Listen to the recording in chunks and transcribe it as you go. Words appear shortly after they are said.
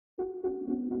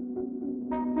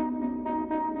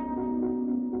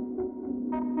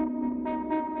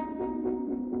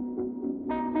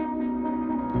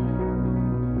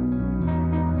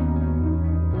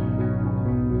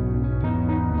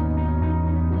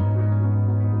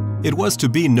It was to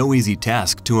be no easy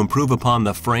task to improve upon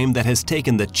the frame that has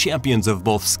taken the champions of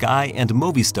both Sky and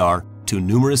Movistar to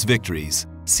numerous victories,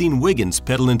 seen Wiggins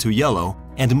pedal into yellow,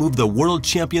 and moved the world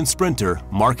champion sprinter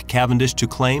Mark Cavendish to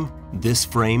claim this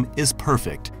frame is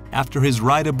perfect after his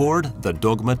ride aboard the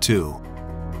Dogma 2.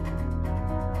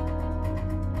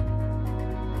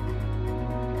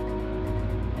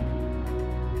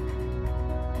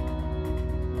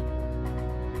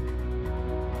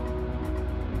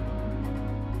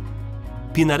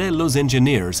 Pinarello's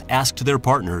engineers asked their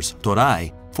partners,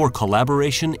 Toray, for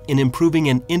collaboration in improving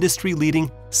an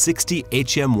industry-leading 60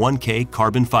 HM1K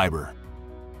carbon fiber.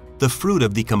 The fruit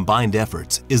of the combined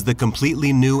efforts is the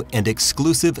completely new and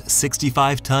exclusive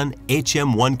 65-ton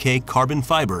HM1K carbon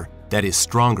fiber that is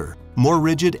stronger, more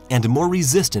rigid, and more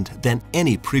resistant than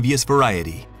any previous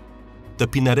variety. The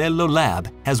Pinarello lab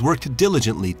has worked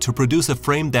diligently to produce a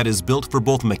frame that is built for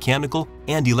both mechanical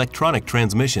and electronic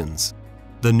transmissions.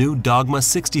 The new Dogma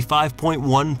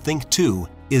 65.1 Think 2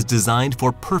 is designed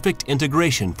for perfect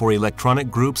integration for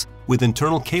electronic groups with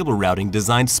internal cable routing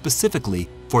designed specifically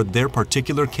for their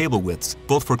particular cable widths,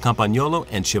 both for Campagnolo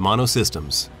and Shimano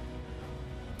systems.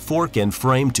 Fork and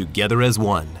frame together as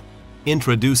one.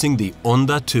 Introducing the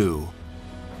Onda 2.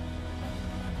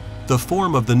 The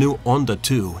form of the new Onda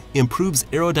 2 improves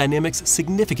aerodynamics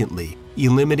significantly,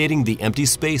 eliminating the empty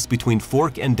space between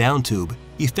fork and down tube,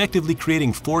 effectively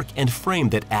creating fork and frame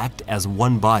that act as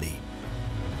one body.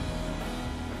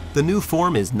 The new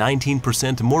form is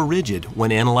 19% more rigid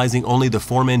when analyzing only the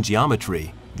form and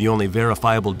geometry, the only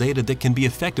verifiable data that can be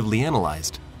effectively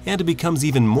analyzed, and it becomes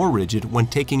even more rigid when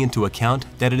taking into account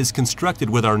that it is constructed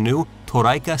with our new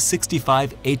Toray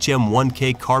 65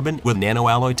 HM1K carbon with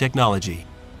nanoalloy technology.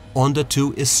 Onda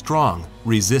 2 is strong,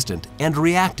 resistant, and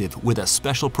reactive with a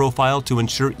special profile to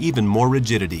ensure even more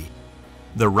rigidity.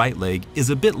 The right leg is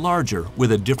a bit larger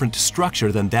with a different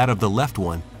structure than that of the left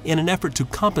one in an effort to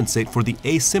compensate for the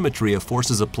asymmetry of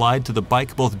forces applied to the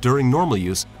bike both during normal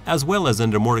use as well as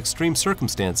under more extreme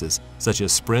circumstances, such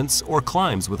as sprints or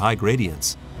climbs with high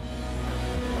gradients.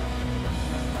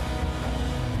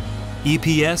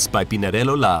 EPS by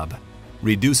Pinarello Lab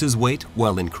reduces weight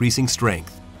while increasing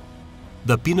strength.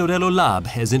 The Pinarello Lab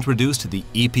has introduced the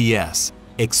EPS,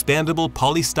 Expandable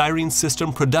Polystyrene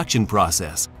System Production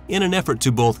Process, in an effort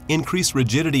to both increase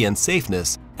rigidity and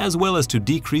safeness, as well as to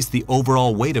decrease the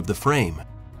overall weight of the frame.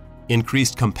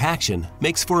 Increased compaction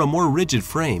makes for a more rigid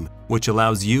frame, which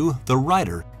allows you, the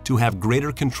rider, to have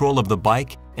greater control of the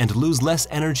bike and lose less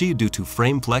energy due to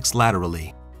frame flex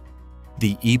laterally.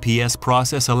 The EPS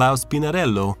process allows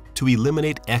Pinarello to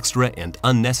eliminate extra and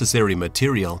unnecessary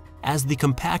material as the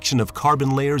compaction of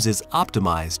carbon layers is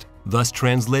optimized, thus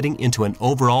translating into an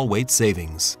overall weight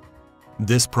savings.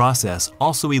 This process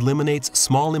also eliminates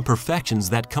small imperfections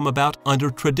that come about under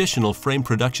traditional frame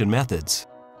production methods.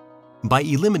 By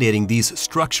eliminating these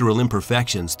structural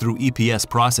imperfections through EPS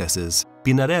processes,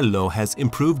 Pinarello has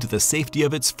improved the safety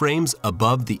of its frames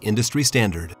above the industry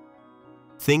standard.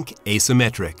 Think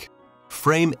asymmetric.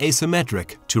 Frame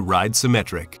asymmetric to ride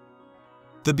symmetric.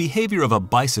 The behavior of a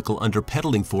bicycle under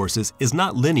pedaling forces is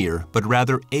not linear but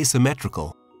rather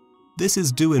asymmetrical. This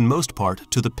is due in most part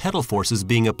to the pedal forces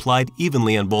being applied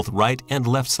evenly on both right and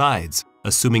left sides,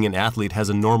 assuming an athlete has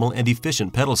a normal and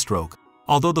efficient pedal stroke,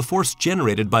 although the force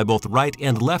generated by both right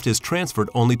and left is transferred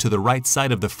only to the right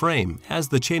side of the frame as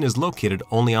the chain is located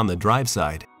only on the drive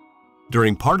side.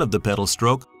 During part of the pedal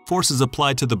stroke, forces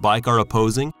applied to the bike are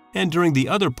opposing, and during the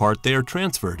other part they are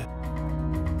transferred.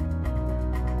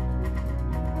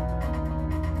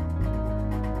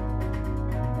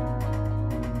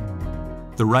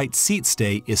 The right seat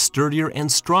stay is sturdier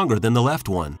and stronger than the left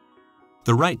one.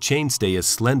 The right chainstay is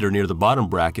slender near the bottom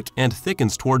bracket and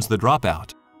thickens towards the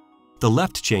dropout. The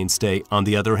left chainstay, on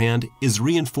the other hand, is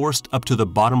reinforced up to the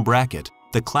bottom bracket,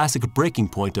 the classic breaking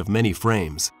point of many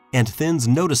frames, and thins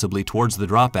noticeably towards the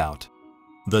dropout.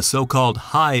 The so-called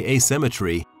high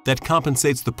asymmetry that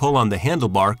compensates the pull on the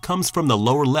handlebar comes from the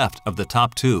lower left of the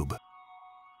top tube.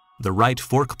 The right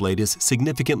fork blade is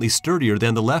significantly sturdier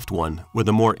than the left one, with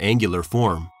a more angular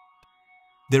form.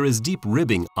 There is deep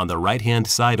ribbing on the right-hand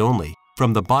side only,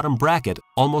 from the bottom bracket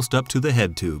almost up to the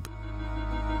head tube.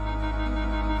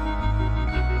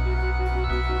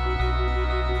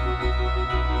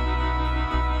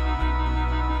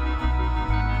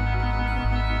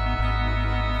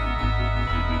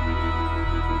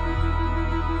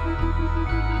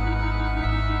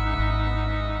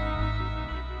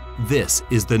 This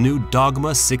is the new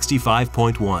Dogma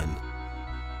 65.1.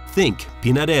 Think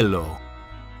Pinarello.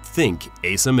 Think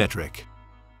asymmetric.